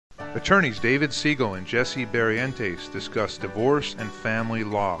Attorneys David Siegel and Jesse Barrientos discuss divorce and family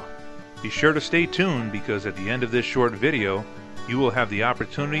law. Be sure to stay tuned because at the end of this short video, you will have the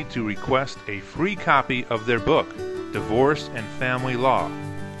opportunity to request a free copy of their book, Divorce and Family Law: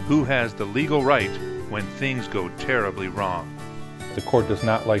 Who Has the Legal Right When Things Go Terribly Wrong. The court does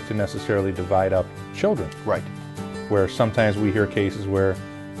not like to necessarily divide up children. Right. Where sometimes we hear cases where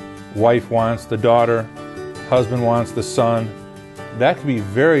wife wants the daughter, husband wants the son. That can be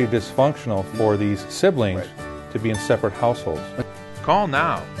very dysfunctional for these siblings to be in separate households. Call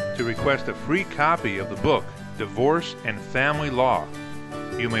now to request a free copy of the book, Divorce and Family Law.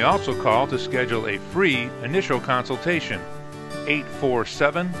 You may also call to schedule a free initial consultation,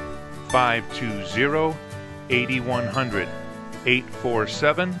 847-520-8100,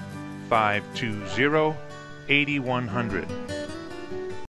 847-520-8100.